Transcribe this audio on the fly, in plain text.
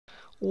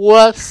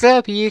What's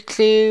up,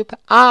 YouTube?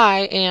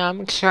 I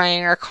am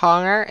Trainer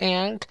Connor,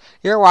 and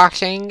you're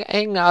watching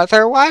another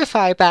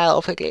Wi-Fi battle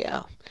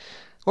video.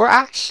 We're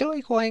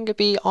actually going to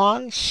be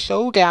on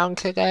Showdown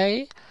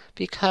today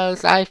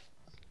because I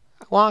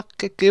want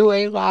to do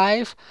a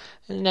live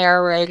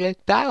narrated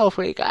battle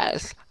for you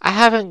guys. I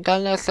haven't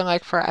done this in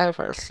like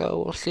forever,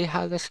 so we'll see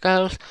how this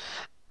goes.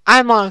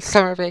 I'm on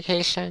summer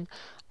vacation,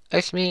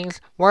 which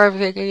means more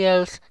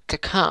videos to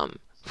come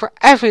for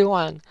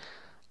everyone.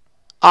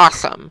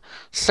 Awesome.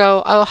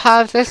 So I'll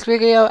have this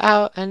video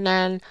out and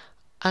then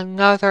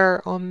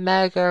another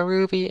Omega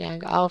Ruby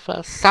and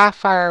Alpha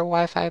Sapphire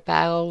Wi-Fi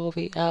battle will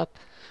be up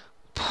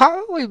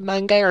probably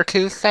Monday or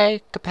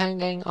Tuesday,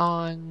 depending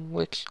on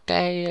which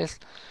day is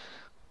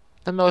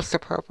the most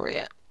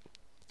appropriate.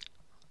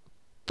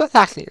 But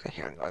that's neither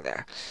here nor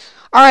there.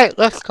 Alright,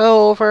 let's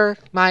go over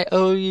my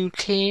OU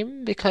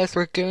team because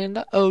we're doing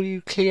the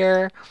OU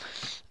tier.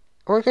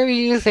 We're going to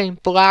be using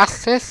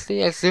Blastus,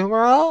 the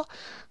Azumarill,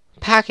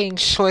 packing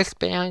Choice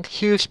Band,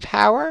 huge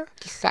power,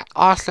 just that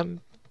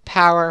awesome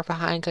power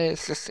behind it.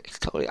 It's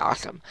totally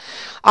awesome.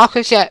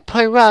 Aqua Jet,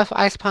 Play Rough,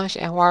 Ice Punch,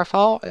 and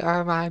Waterfall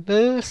are my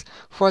moves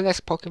for this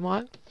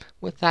Pokemon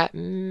with that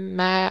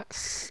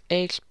max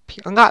HP,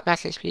 or not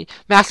max HP,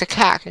 max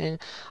attack, and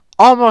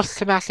almost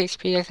to max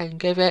HP as I can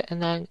give it,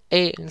 and then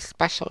 8 in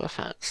special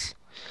defense.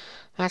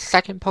 My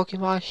second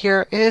Pokemon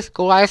here is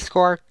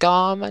Gliscor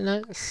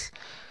Dominance.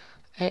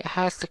 It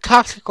has the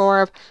Toxic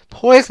Orb,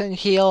 Poison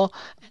Heal,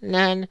 and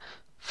then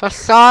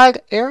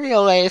Facade,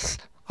 Aerial Ace,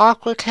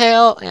 Aqua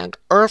Tail, and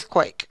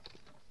Earthquake.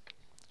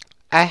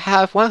 I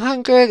have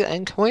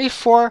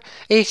 124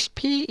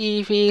 HP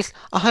EVs,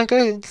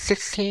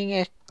 116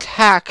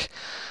 attack,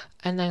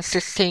 and then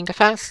 16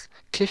 defense,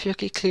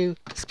 252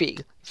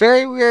 speed.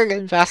 Very weird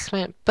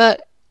investment,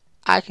 but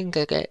I can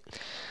dig it.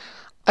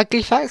 A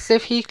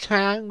defensive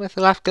Heatran with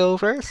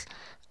leftovers.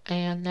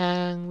 And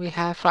then we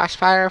have Flash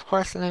Fire, of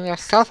course, and then we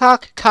have Stealth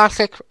Hawk,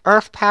 Toxic,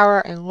 Earth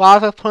Power, and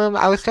Lava Plume.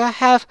 I was gonna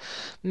have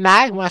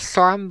Magma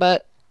Storm,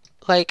 but,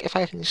 like, if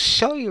I can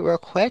show you real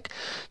quick,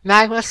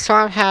 Magma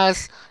Storm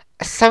has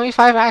a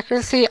 75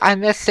 accuracy. I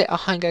missed it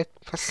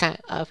 100%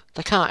 of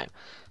the time.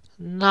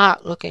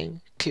 Not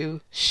looking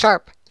too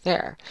sharp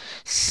there.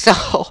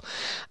 So,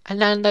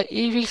 and then the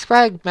EV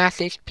spread, max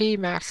HP,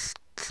 max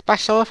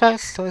special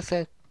effects, so it's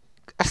a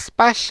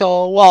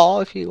special wall,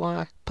 if you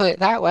want to put it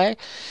that way.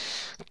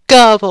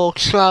 Double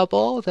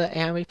Trouble, the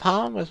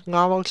Ambipom with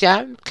normal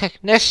gem,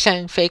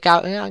 Technician, Fake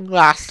Out, and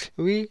Last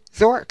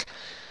Resort.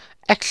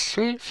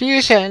 Extreme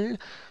Fusion,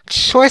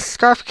 Choice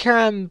Scarf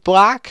Karen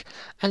Black,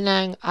 and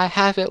then I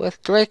have it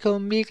with Draco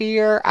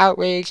Meteor,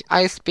 Outrage,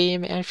 Ice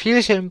Beam, and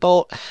Fusion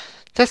Bolt.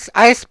 This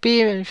Ice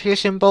Beam and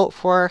Fusion Bolt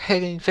for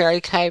hitting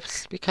Fairy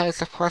types,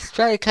 because of course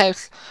Fairy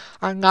types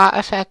are not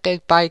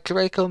affected by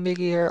Draco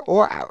Meteor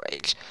or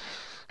Outrage.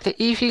 The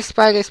EV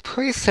spread is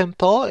pretty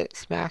simple.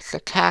 It's max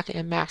attack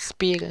and max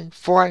speed and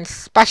 4 in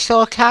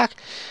special attack.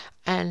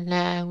 And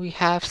then we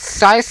have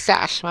Size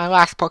Sash, my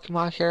last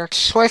Pokemon here.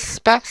 Choice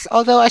Specs,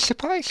 although I should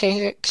probably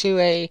change it to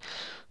a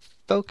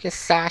Focus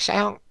Sash. I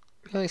don't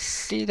really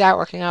see that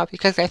working out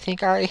because I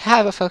think I already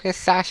have a Focus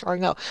Sash, or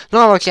no,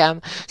 normal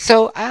gem.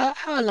 So, I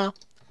don't know.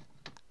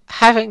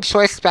 Having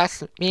Choice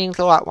Specs means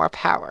a lot more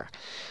power.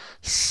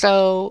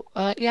 So,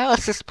 yeah,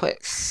 let's just put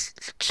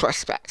Choice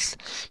Specs.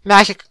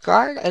 Magic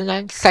Guard, and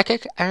then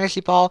Psychic,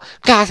 Energy Ball,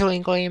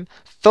 Dazzling Gleam,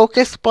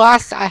 Focus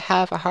Blast. I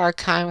have a hard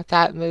time with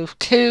that move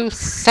too.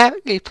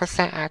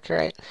 70%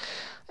 accurate.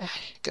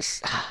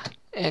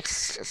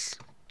 It's just,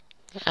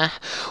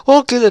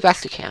 we'll do the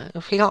best we can.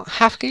 If we don't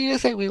have to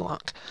use it, we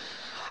won't.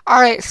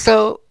 Alright,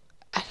 so,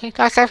 I think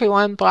that's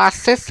everyone.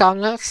 Blastus,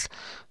 Dominance,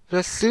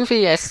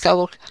 Vesuvius,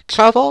 Double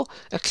Trouble,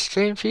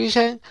 Extreme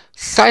Fusion,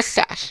 Size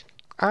Sash.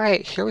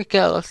 Alright, here we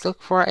go. Let's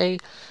look for a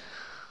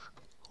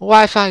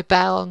Wi-Fi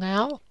battle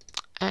now,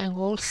 and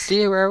we'll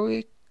see where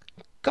we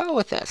go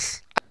with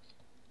this.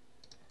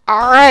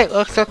 Alright,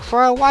 let's look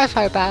for a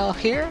Wi-Fi battle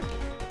here.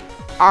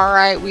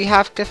 Alright, we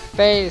have to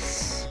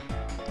face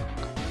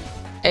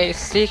a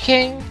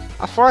Seaking,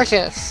 a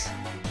Fortress,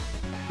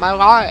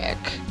 Milotic,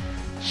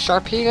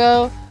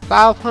 Sharpedo,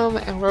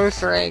 Vileplume, and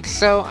Roserade.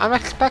 So I'm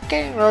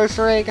expecting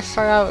Roserade to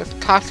start out with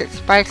Toxic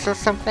Spikes or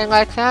something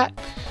like that.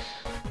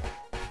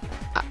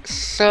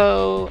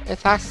 So,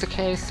 if that's the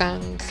case,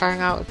 then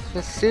starting out with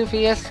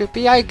Vesuvius would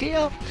be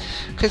ideal,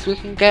 because we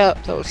can get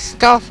up those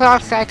Stealth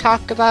Rocks that I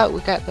talked about,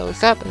 we get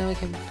those up, and then we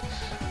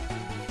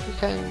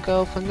can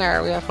go from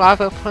there. We have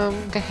Lava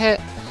Plume to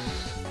hit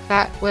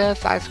that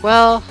with as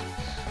well.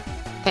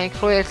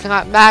 Thankfully it's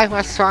not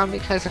Magma Storm,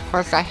 because of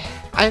course I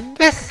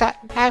missed that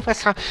Magma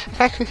Storm.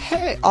 If I could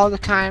hit it all the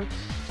time,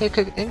 they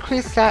could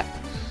increase that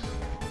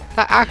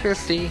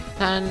accuracy,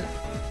 then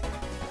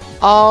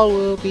all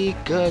will be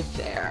good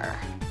there.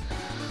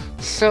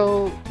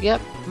 So, yep,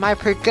 my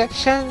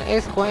prediction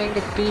is going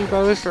to be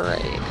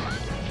Roserade.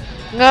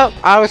 Nope,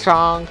 I was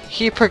wrong.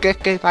 He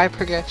predicted my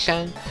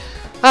prediction.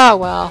 Oh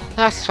well,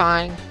 that's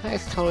fine.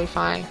 That's totally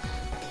fine.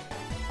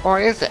 Or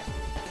is it?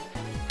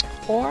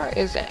 Or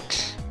is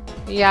it?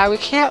 Yeah, we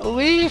can't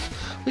leave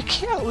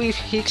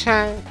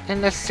Heatran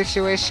in this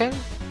situation.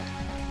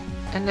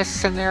 In this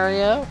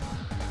scenario.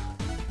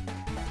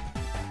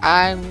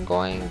 I'm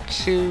going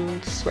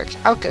to switch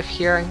out of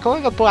here. I'm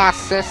going to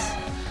blast this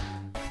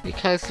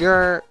because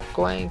you're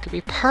going to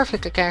be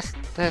perfect against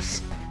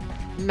this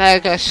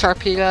Mega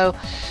Sharpedo,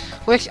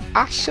 which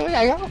actually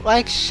I don't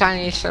like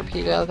shiny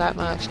Sharpedo that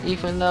much,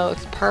 even though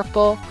it's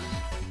purple.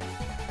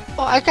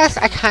 Well, I guess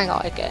I kind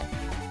of like it.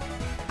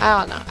 I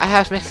don't know. I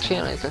have mixed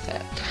feelings with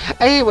it.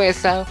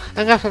 Anyways, though,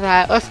 enough of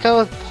that. Let's go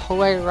with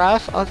Play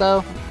Rough,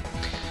 although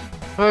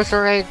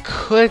Roserade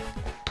could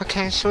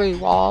potentially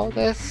wall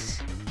this.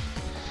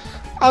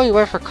 Oh, he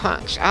went for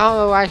Crunch. I don't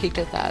know why he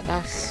did that.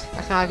 That's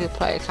not a good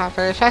play. It's not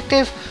very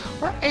effective.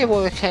 We're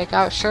able to take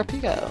out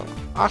Sharpedo.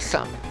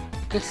 Awesome.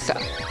 Good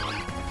stuff.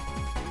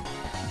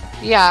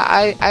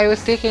 Yeah, I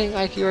was thinking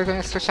like you were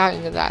going to switch out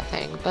into that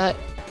thing, but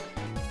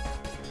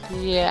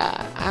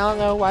yeah, I don't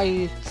know why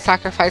you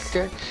sacrificed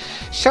your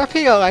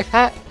Sharpedo like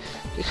that,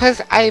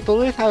 because I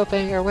believe that would have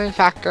been your win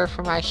factor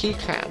for my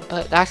Heatran,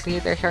 but that's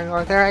neither here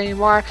nor there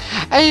anymore.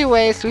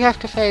 Anyways, we have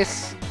to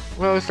face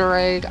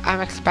Roserade.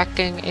 I'm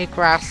expecting a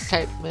grass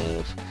type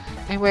move,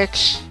 in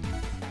which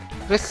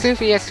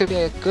Vesuvius would be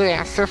a good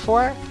answer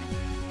for.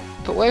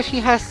 But what if he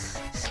has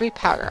Sleep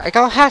Powder? I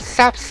don't have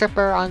Sap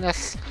Sipper on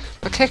this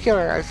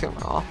particular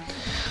Azumarill.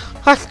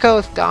 Let's go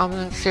with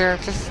Dominance here,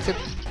 just to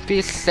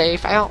be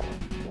safe. I don't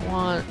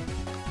want...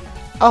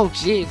 Oh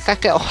jeez,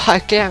 that did a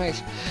lot of damage.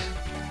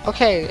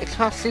 Okay, it's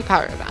not Sleep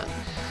Powder then.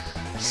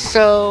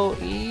 So,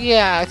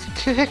 yeah, it's a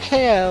 2-hit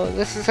KO.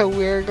 This is a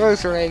weird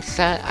Roserade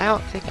set. I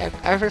don't think I've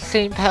ever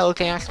seen Petal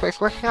Dance, but it's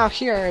working out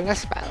here in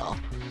this battle.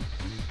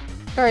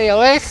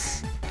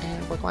 Aerialist,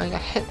 and we're going to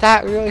hit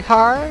that really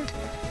hard.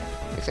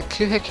 It's a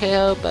 2-hit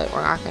KO, but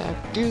we're not going to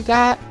do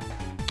that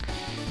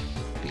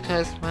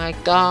because my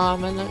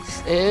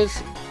dominance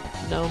is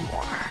no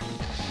more.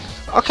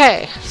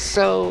 Okay,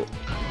 so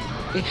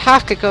we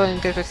have to go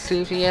into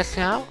Vesuvius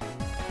now.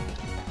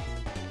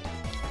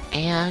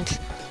 And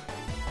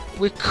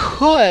we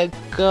could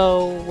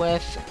go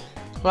with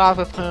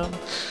Lava Plume,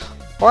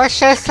 or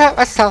should I start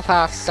with Stealth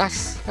House?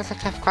 That's a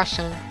tough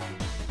question.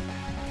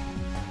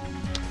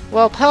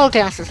 Well, Petal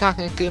Dance is not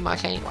going to do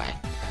much anyway.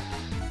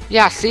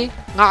 Yeah, see?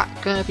 Not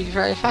going to be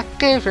very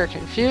effective, you're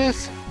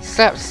confused.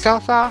 Set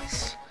Stealth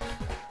House.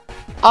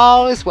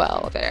 All is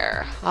well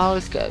there. All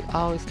is good,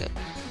 always good.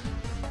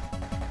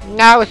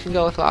 Now we can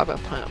go with Lava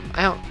Plume.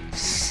 I don't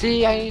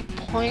see any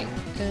point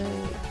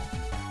in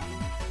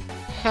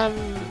him...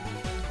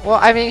 Well,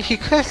 I mean, he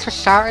could have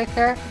switched out right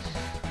there.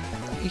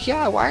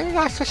 Yeah, why are you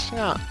not switching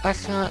out?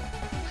 That's not...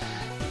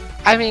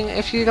 I mean,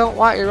 if you don't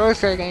want your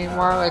Roserade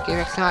anymore, like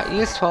if it's not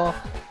useful,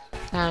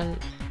 then...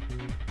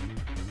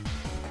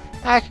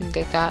 I can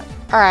get that.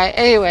 Alright,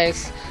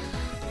 anyways.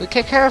 We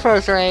take care of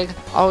Roserade.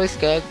 Always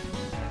good.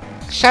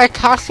 Should I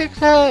Toxic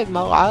the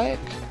Melodic?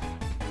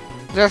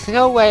 There's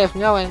no way of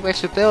knowing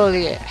which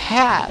ability it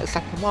has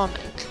at the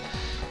moment.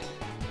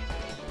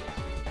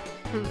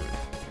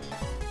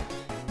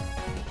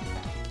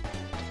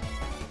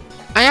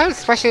 I am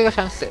especially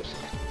defensive.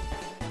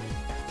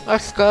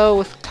 Let's go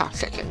with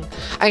Toxic. And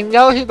I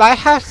know he might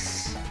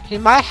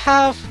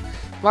have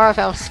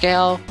Marvel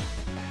Scale.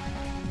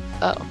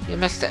 Oh, you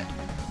missed it.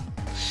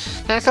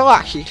 Thanks a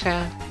lot,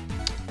 Heatran.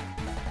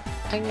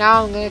 And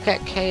now I'm gonna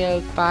get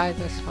KO'd by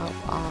this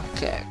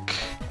Melodic.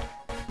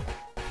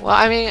 Well,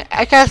 I mean,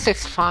 I guess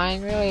it's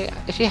fine, really.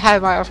 If he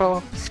had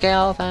Marvel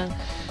Scale, then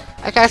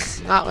I guess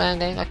not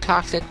landing a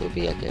Toxic would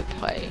be a good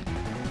play.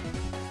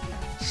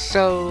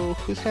 So,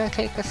 who's gonna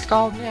take the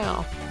Scald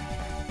now?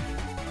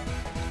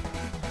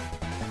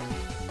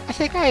 I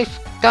think I've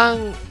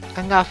done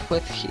enough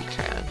with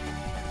Heatran.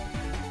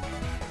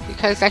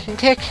 Because I can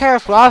take care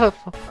of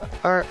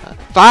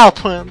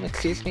Vileplume,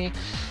 excuse me.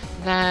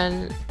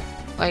 Then,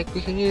 like,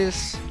 we can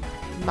use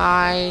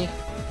my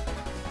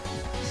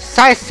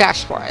Side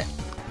Stash for it.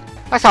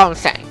 That's all I'm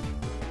saying.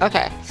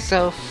 Okay,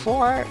 so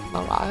for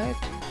Melodic,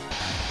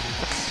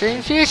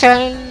 Extreme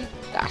Fusion!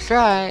 That's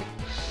right.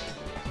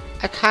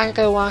 I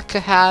kinda want to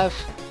have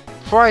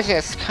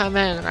Forges come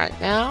in right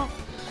now,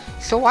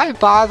 so why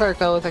bother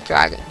go with a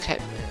Dragon type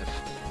move?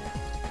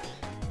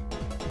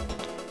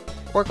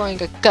 We're going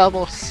to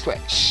double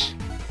switch.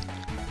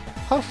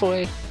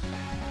 Hopefully.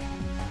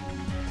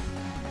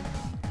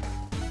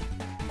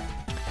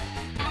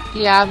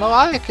 Yeah,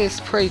 Melodic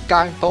is pretty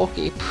darn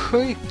bulky.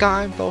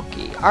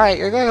 Alright,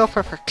 you're gonna go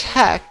for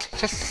Protect,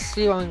 just to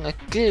see what I'm gonna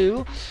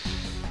do.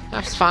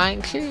 That's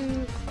fine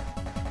too.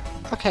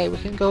 Okay, we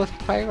can go with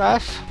Play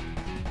Rough.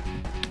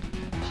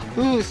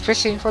 Ooh, he's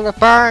fishing for the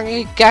burn,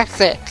 he gets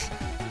it!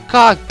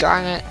 God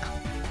darn it.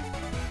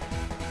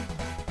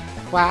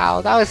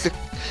 Wow, that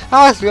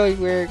was really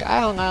weird, I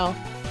don't know.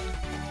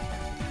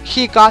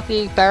 He got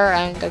the better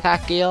end of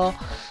that deal.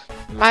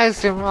 My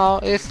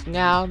Azumarill is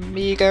now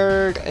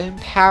metered in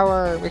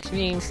power, which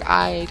means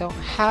I don't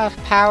have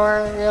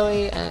power,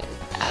 really, and...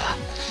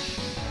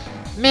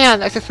 Man,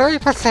 there's a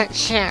 30%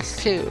 chance,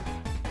 too.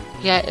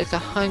 Yet it's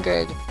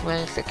 100 when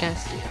it's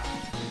against you.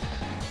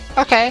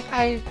 Okay,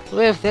 I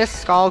lived this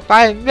skull, but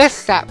I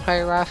missed that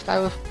play rough. I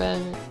would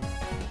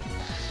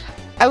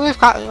have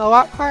gotten a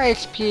lot more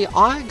HP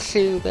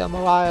onto the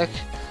melodic,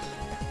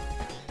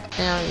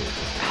 and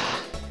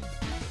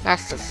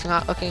that's just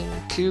not looking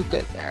too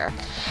good there.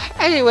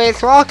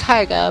 Anyways, we're all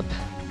tied up.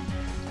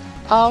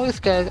 Always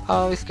good,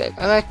 always good.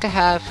 I like to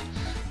have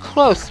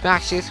close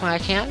matches when I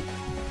can.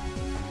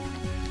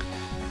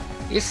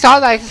 You saw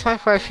that I just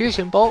went for a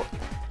fusion bolt,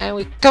 and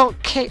we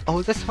don't get.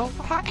 Oh, this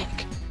melodic.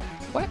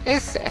 What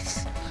is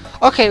this?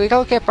 Okay, we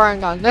don't get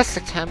burned on this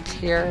attempt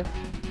here,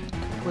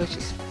 which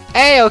is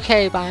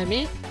A-okay by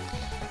me.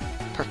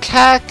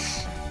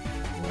 Protect.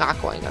 Not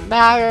going to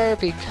matter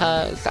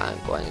because I'm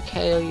going to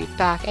KO you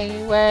back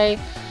anyway.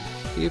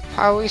 You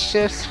probably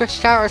should have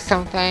switched out or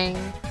something.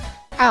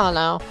 I don't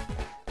know.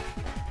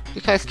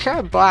 Because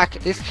Karen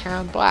Black is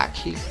Karen Black.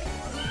 He's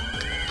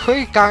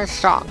pretty darn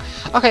strong.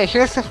 Okay,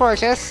 here's the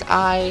Fortress.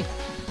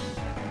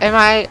 In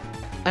my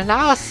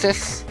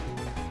analysis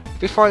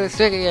before this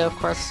video, of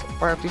course,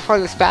 or before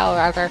this battle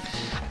rather,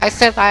 I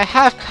said that I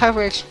have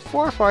coverage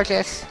for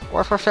Fortress,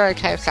 or for fairy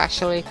types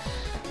actually,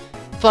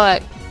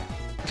 but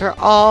they're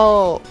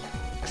all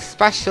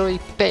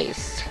specially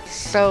based.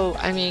 So,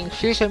 I mean,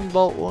 Fusion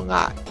Bolt will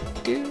not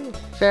do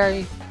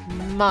very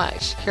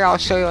much. Here, I'll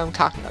show you what I'm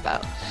talking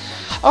about.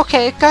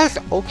 Okay, it does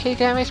okay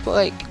damage, but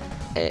like,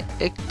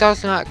 it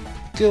does not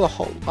do a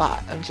whole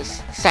lot. I'm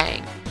just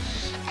saying.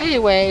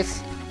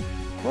 Anyways,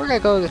 we're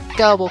gonna go with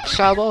double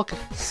trouble,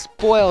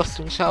 spoil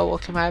some trouble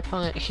to my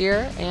opponent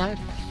here, and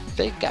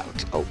fake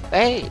out.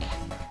 Obey.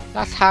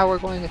 That's how we're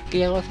going to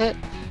deal with it.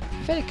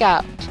 Fake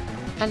out.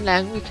 And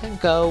then we can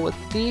go with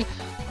the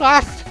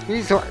last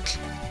resort.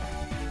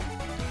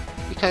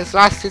 Because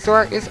last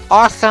resort is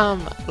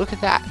awesome. Look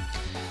at that.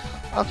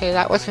 Okay,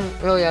 that wasn't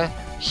really a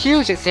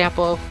huge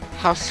example of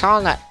how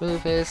strong that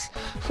move is.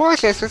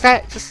 Fortress was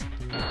at just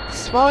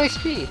small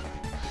HP.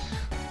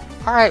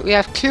 Alright, we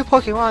have two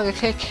Pokemon to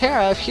take care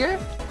of here.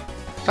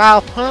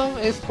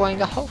 Vileplume is going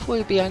to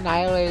hopefully be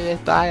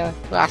annihilated by a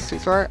last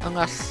resort,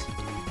 unless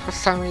for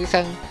some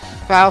reason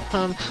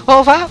Vileplume...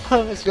 Well,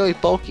 Vileplume is really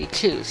bulky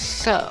too,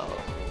 so...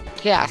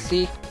 Yeah,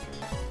 see?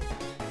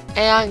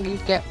 And you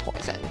get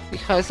poisoned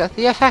because of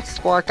the effect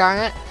score, darn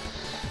it.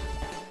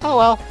 Oh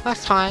well,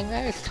 that's fine.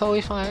 That is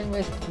totally fine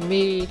with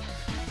me.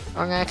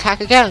 I'm gonna attack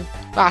again.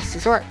 Last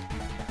resort.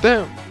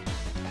 Boom.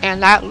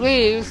 And that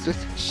leaves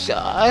with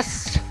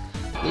just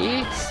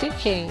the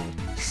Seeking.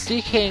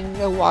 Seeking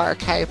the water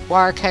type.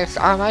 Water types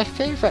are my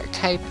favorite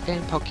type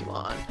in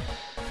Pokemon.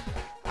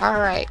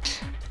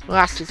 Alright.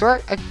 Last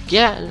resort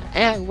again.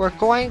 And we're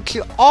going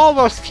to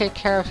almost take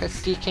care of the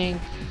Seeking.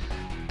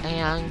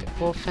 And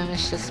we'll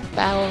finish this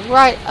battle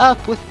right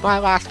up with my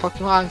last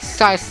Pokemon,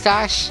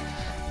 Sash,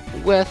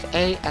 with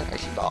a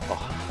Energy Ball.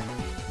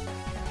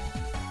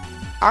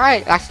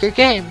 Alright, that's the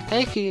game.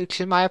 Thank you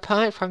to my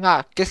opponent for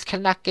not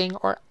disconnecting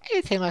or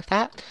anything like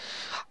that.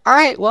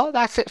 Alright, well,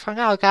 that's it for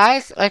now,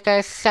 guys. Like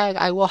I said,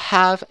 I will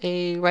have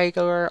a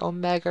regular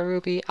Omega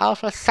Ruby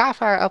Alpha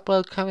Sapphire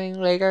upload coming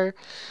later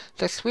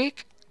this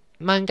week,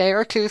 Monday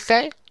or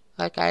Tuesday,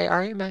 like I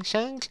already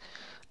mentioned.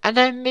 And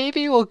then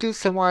maybe we'll do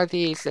some more of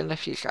these in the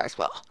future as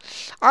well.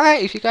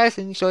 Alright, if you guys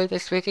enjoyed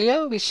this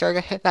video, be sure to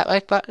hit that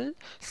like button,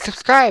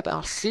 subscribe, and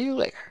I'll see you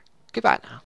later. Goodbye now.